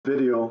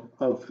Video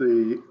of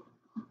the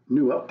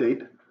new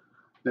update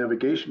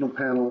navigational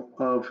panel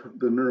of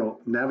the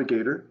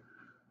NeuroNavigator.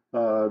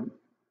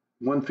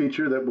 One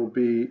feature that will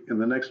be in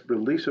the next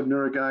release of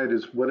NeuroGuide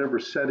is whatever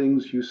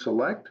settings you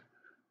select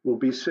will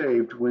be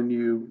saved when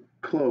you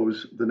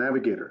close the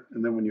Navigator.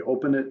 And then when you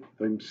open it,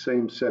 the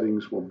same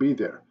settings will be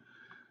there.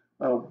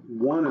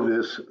 One of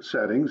these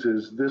settings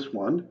is this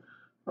one,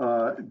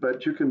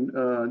 but you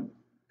can,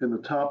 in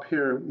the top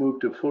here,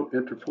 move to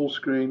enter full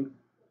screen,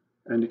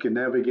 and you can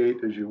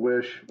navigate as you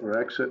wish or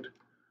exit.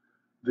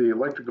 The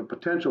electrical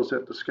potential is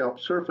at the scalp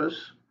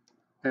surface,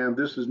 and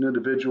this is an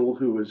individual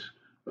who was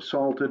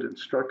assaulted and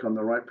struck on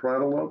the right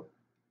parietal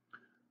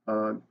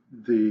lobe.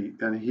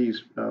 And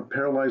he's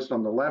paralyzed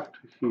on the left.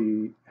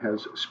 He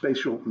has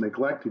spatial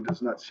neglect. He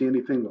does not see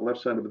anything on the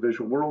left side of the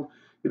visual world.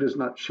 He does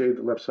not shave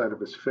the left side of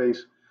his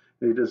face,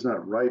 and he does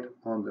not write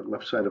on the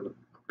left side of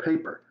a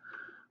paper.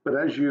 But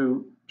as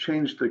you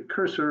change the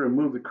cursor and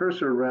move the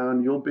cursor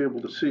around, you'll be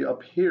able to see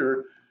up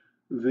here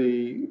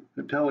the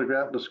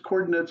Telegraph Atlas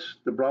coordinates,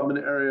 the Brodmann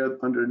area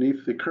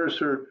underneath the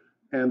cursor,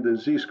 and the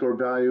z-score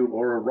value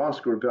or a raw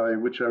score value,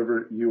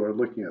 whichever you are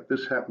looking at.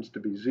 This happens to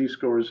be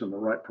z-scores in the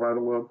right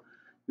parietal lobe.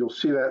 You'll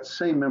see that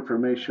same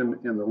information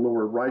in the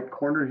lower right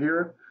corner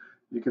here.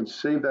 You can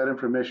save that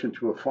information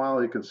to a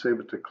file. You can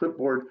save it to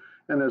clipboard.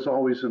 And as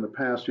always in the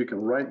past, you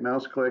can right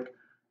mouse click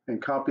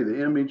and copy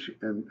the image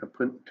and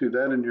put to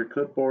that in your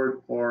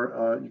clipboard,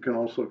 or you can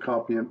also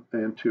copy it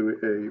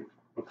into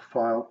a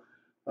file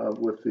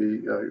with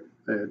the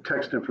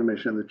text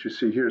information that you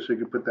see here, so you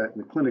can put that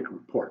in the clinical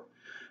report.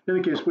 In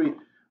any case,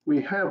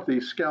 we have the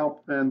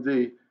scalp and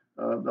the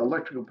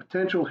electrical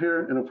potential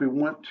here, and if we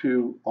want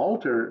to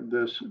alter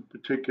this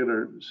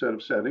particular set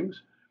of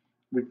settings,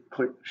 we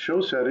click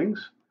Show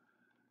Settings,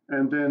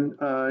 and then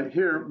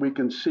here we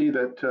can see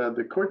that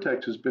the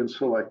cortex has been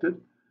selected,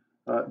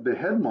 the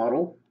head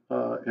model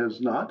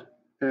has not,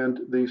 and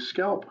the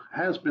scalp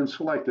has been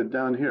selected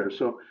down here.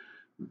 So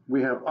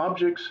we have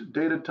objects,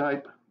 data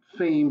type,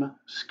 theme,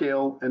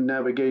 scale, and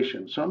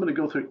navigation. So I'm going to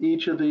go through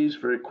each of these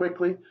very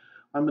quickly.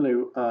 I'm going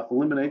to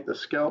eliminate the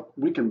scalp.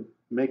 We can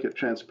make it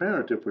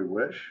transparent if we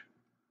wish.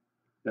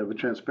 We have a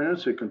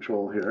transparency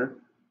control here,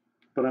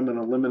 but I'm going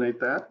to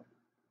eliminate that.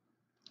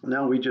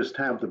 Now we just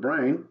have the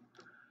brain.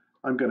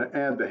 I'm going to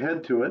add the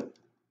head to it,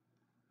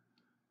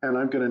 and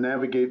I'm going to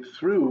navigate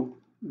through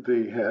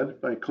the head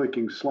by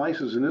clicking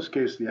slices. In this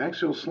case, the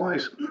axial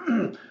slice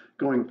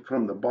going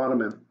from the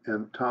bottom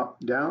and top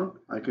down.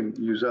 I can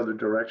use other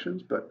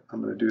directions, but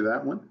I'm going to do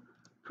that one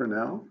for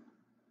now.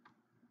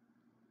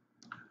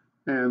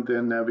 And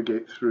then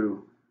navigate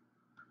through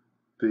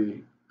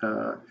the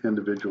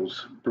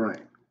individual's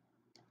brain.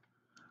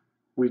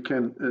 We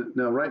can,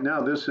 now right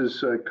now this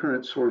is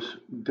current source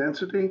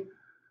density.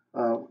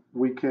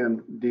 We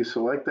can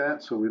deselect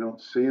that so we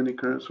don't see any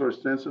current source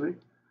density.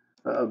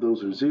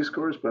 Those are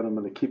z-scores, but I'm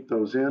going to keep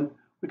those in.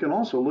 We can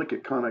also look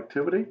at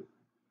connectivity.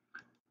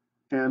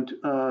 And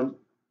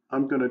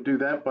I'm going to do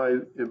that by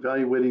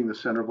evaluating the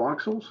center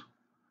voxels.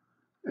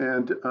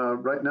 And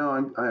right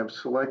now I have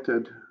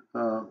selected,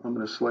 I'm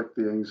going to select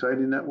the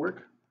anxiety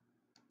network.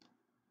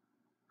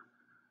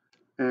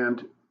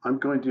 And I'm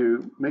going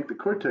to make the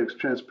cortex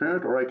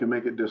transparent, or I can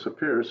make it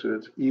disappear so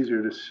it's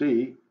easier to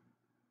see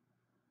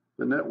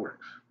the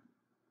networks.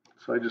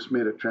 So I just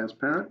made it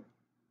transparent.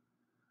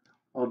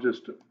 I'll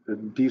just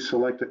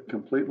deselect it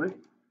completely.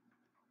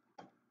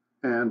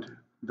 And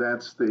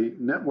that's the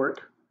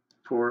network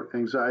for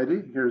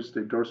anxiety. Here's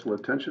the dorsal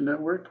attention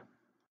network.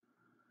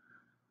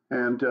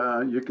 And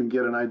you can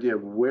get an idea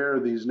of where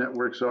these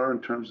networks are in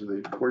terms of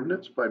the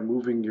coordinates by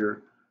moving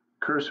your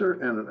cursor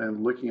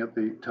and looking at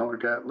the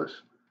Telegraph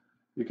Atlas.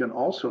 You can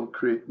also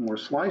create more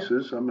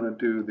slices. I'm going to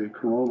do the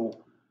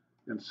coronal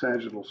and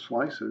sagittal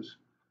slices,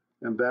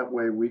 and that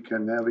way we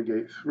can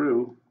navigate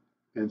through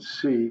and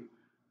see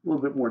a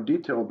little bit more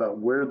detail about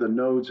where the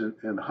nodes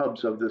and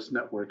hubs of this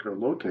network are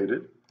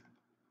located,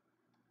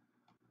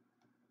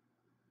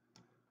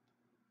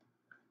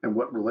 and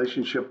what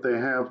relationship they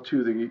have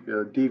to the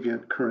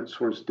deviant current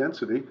source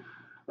density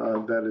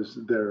that is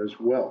there as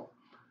well.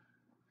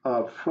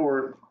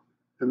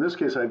 In this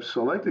case, I've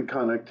selected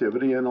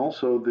connectivity and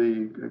also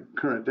the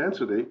current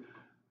density,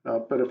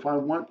 but if I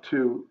want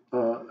to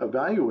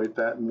evaluate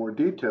that in more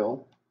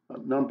detail,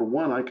 number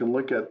one, I can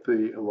look at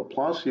the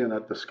Laplacian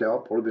at the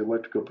scalp or the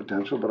electrical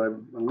potential, but I've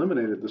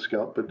eliminated the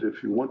scalp, but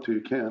if you want to,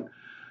 you can.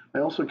 I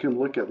also can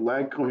look at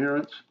lag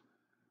coherence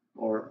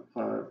or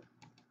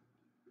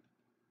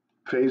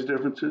phase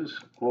differences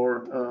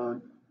or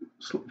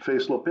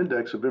phase slope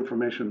index of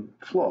information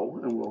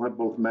flow, and we'll have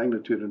both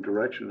magnitude and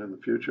direction in the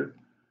future.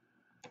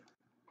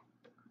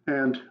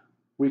 And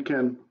we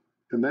can,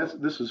 and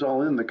this is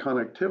all in the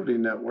connectivity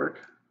network.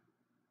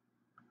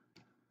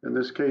 In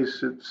this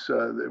case, it's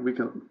we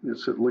can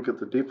look at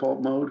the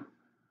default mode.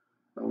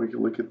 We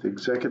can look at the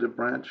executive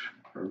branch,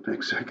 or the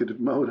executive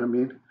mode, I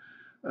mean,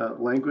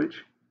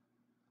 language.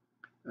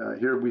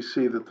 Here we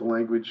see that the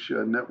language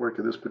network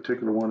of this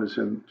particular one is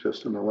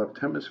just in the left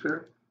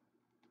hemisphere.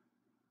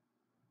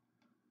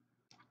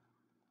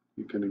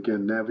 You can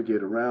again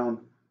navigate around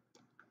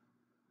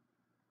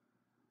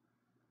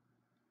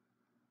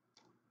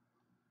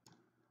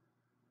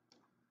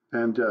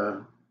and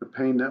the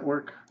pain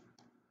network,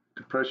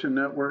 depression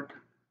network,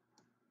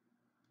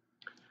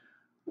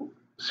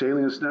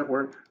 salience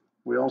network.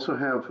 We also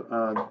have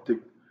the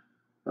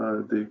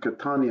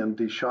Catanian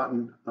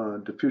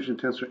Deschatten diffusion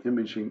tensor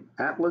imaging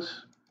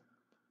atlas.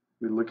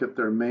 We look at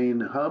their main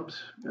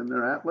hubs in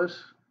their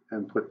atlas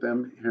and put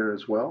them here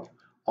as well.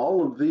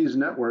 All of these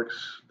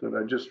networks that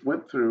I just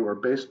went through are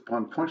based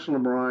upon functional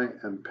MRI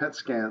and PET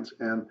scans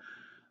and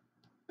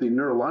the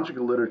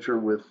neurological literature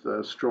with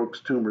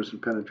strokes, tumors,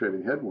 and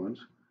penetrating head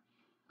wounds.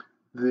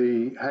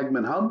 The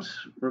Hagman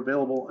hubs are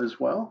available as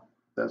well.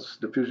 That's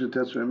diffusion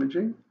tensor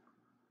imaging.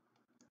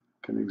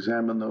 You can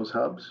examine those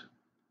hubs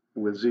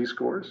with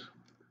z-scores.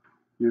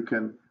 You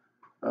can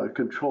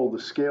control the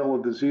scale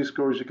of the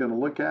z-scores you're going to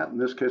look at. In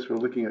this case, we're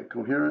looking at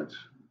coherence.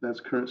 That's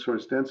current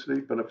source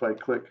density. But if I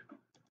click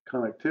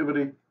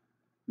connectivity,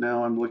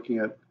 now I'm looking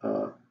at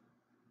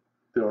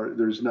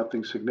there's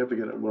nothing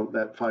significant at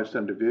that 5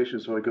 standard deviation.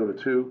 So I go to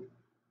 2,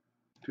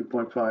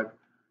 2.5.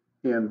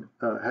 In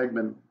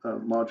Hagman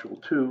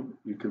module 2,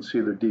 you can see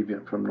they're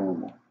deviant from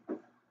normal.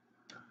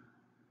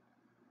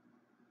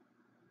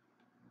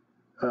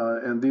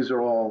 And these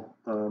are all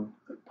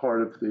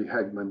part of the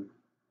Hagman.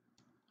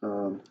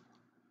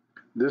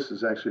 This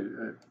is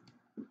actually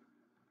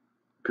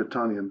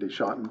Catanian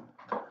Deschatten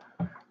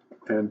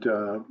and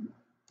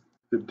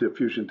the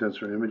diffusion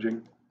tensor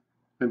imaging.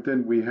 And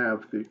then we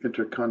have the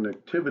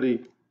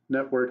interconnectivity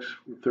networks,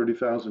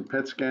 30,000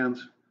 PET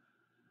scans.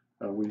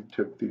 We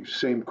took the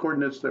same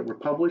coordinates that were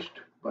published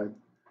by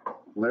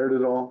Laird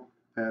et al.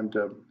 And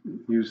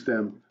used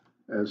them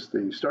as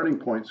the starting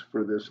points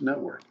for this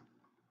network.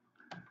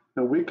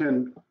 Now we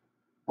can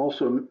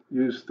also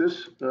use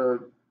this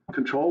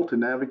control to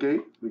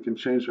navigate. We can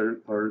change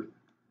our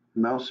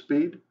mouse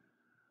speed.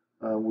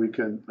 We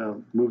can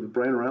move the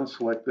brain around,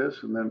 select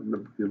this, and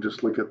then you'll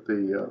just look at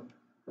the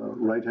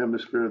right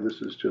hemisphere.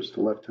 This is just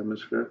the left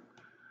hemisphere.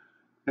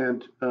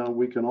 And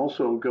we can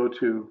also go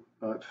to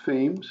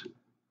themes.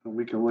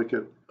 We can look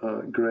at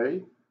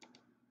gray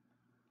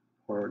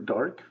or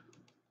dark.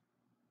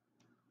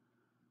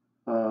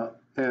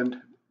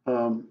 And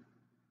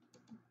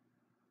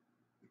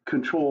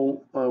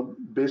control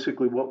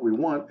basically what we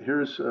want.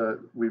 Here's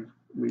we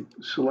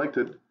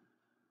selected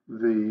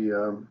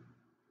the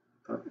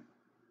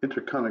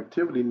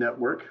interconnectivity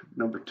network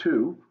number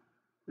 2,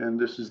 and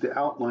this is the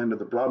outline of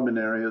the Brodmann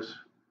areas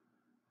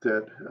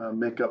that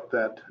make up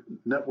that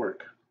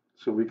network.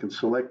 So we can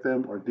select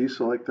them or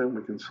deselect them.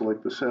 We can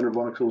select the center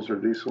voxels or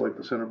deselect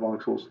the center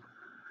voxels,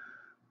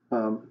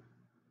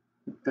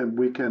 and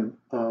we can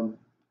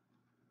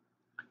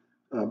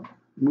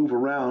move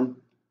around,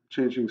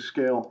 changing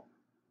scale,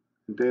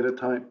 data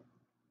type,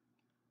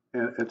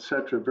 and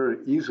etc. very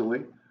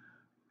easily.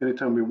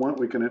 Anytime we want,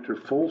 we can enter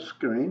full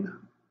screen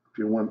if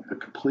you want a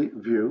complete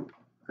view,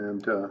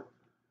 and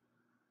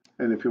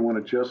if you want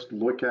to just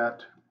look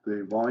at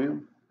the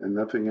volume and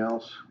nothing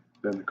else,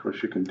 then of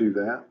course you can do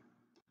that.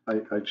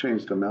 I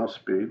changed the mouse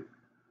speed,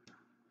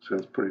 so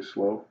it's pretty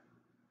slow.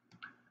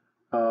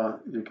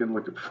 You can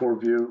look at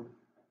 4-view,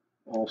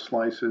 all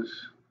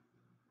slices,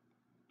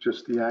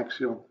 just the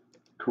axial,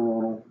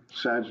 coronal,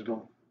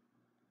 sagittal,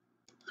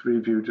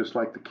 3-view, just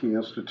like the Key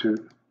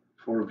Institute,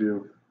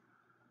 4-view.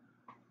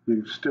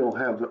 You still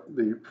have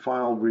the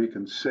file where you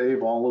can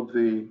save all of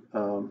the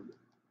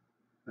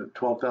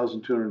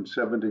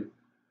 12,270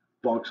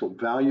 voxel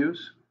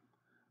values.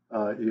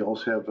 You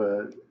also have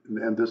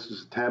and this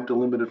is a tab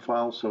delimited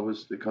file, so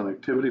is the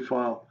connectivity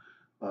file.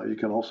 You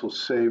can also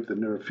save the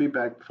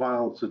neurofeedback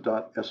file. It's a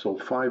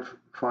 .so5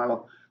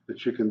 file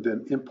that you can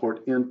then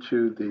import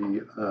into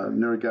the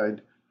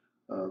NeuroGuide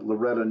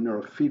Loretta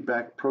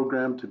neurofeedback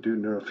program to do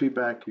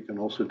neurofeedback. You can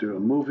also do a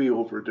movie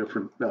over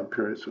different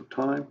periods of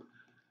time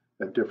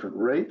at different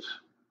rates.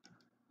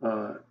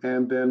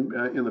 And then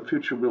in the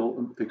future,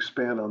 we'll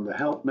expand on the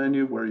help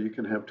menu where you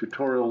can have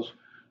tutorials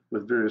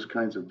with various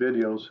kinds of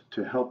videos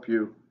to help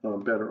you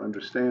better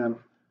understand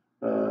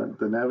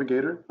the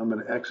navigator. I'm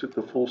going to exit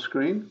the full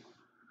screen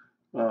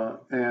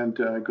and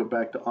go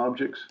back to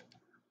objects.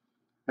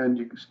 And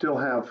you still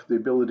have the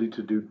ability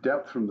to do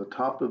depth from the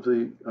top of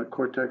the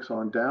cortex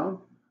on down,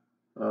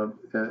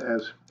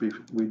 as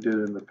we did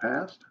in the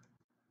past.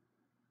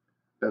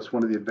 That's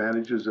one of the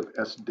advantages of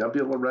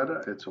SW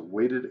Loretta. It's a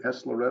weighted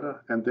S Loretta.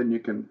 And then you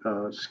can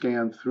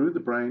scan through the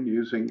brain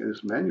using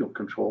this manual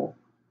control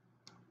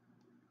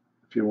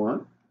if you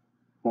want.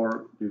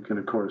 Or you can,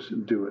 of course,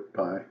 do it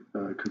by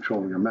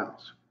controlling your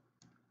mouse.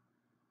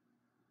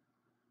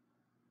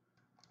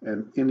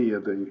 And any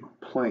of the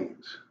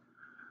planes.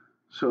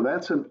 So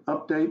that's an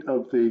update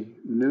of the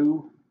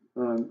new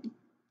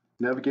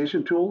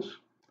navigation tools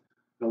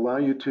that allow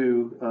you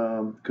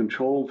to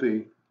control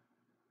the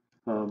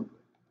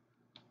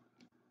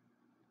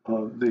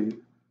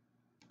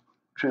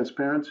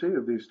transparency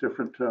of these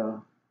different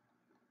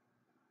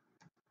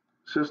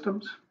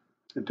systems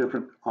and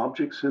different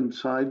objects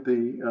inside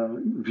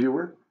the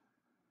viewer,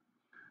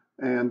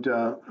 and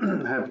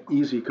have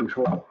easy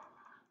control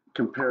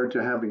compared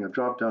to having a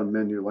drop-down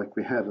menu like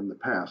we had in the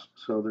past.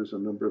 So there's a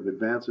number of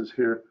advances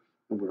here,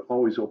 and we're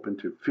always open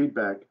to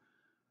feedback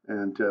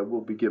And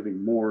we'll be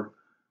giving more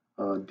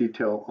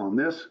detail on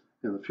this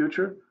in the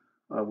future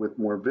with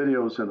more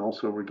videos. And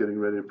also we're getting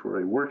ready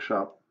for a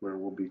workshop where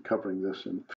we'll be covering this in